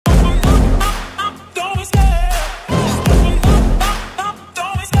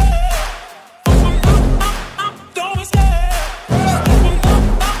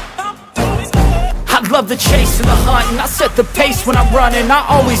set the pace when I'm running. I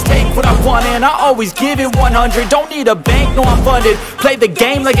always take what I want and I always give it 100. Don't need a bank, no I'm funded. Play the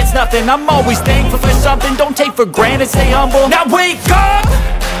game like it's nothing. I'm always thankful for something. Don't take for granted, stay humble. Now wake up!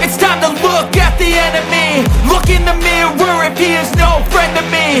 It's time to look at the enemy. Look in the mirror if he is no friend to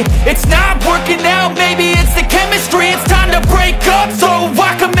me. It's not working out, maybe it's the chemistry. It's time to break up so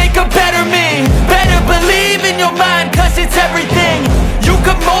I can make a better me. Better believe in your mind, cause it's everything. You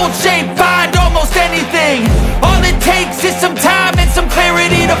can mold, shape, find almost anything. All it takes is some time and some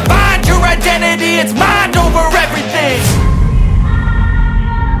clarity to find your identity. It's mind over everything.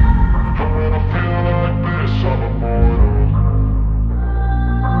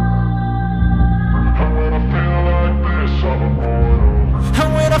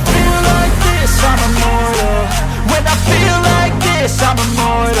 I'm immortal. When I feel like this, I'm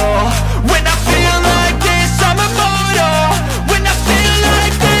immortal. When I feel like this, I'm immortal. When I feel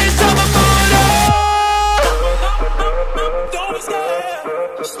like this, I'm immortal. Don't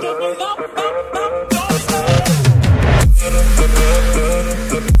stop, just step up.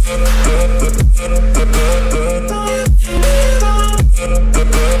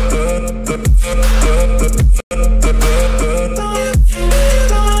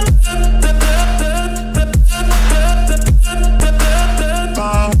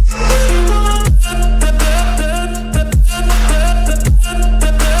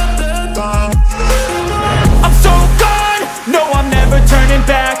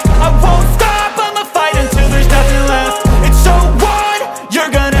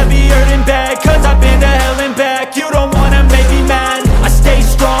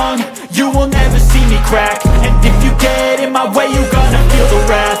 And if you get in my way, you gonna feel the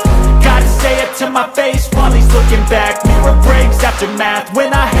wrath. Gotta say it to my face while he's looking back. Mirror breaks after math.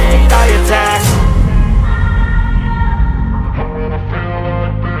 When I hate, I attack.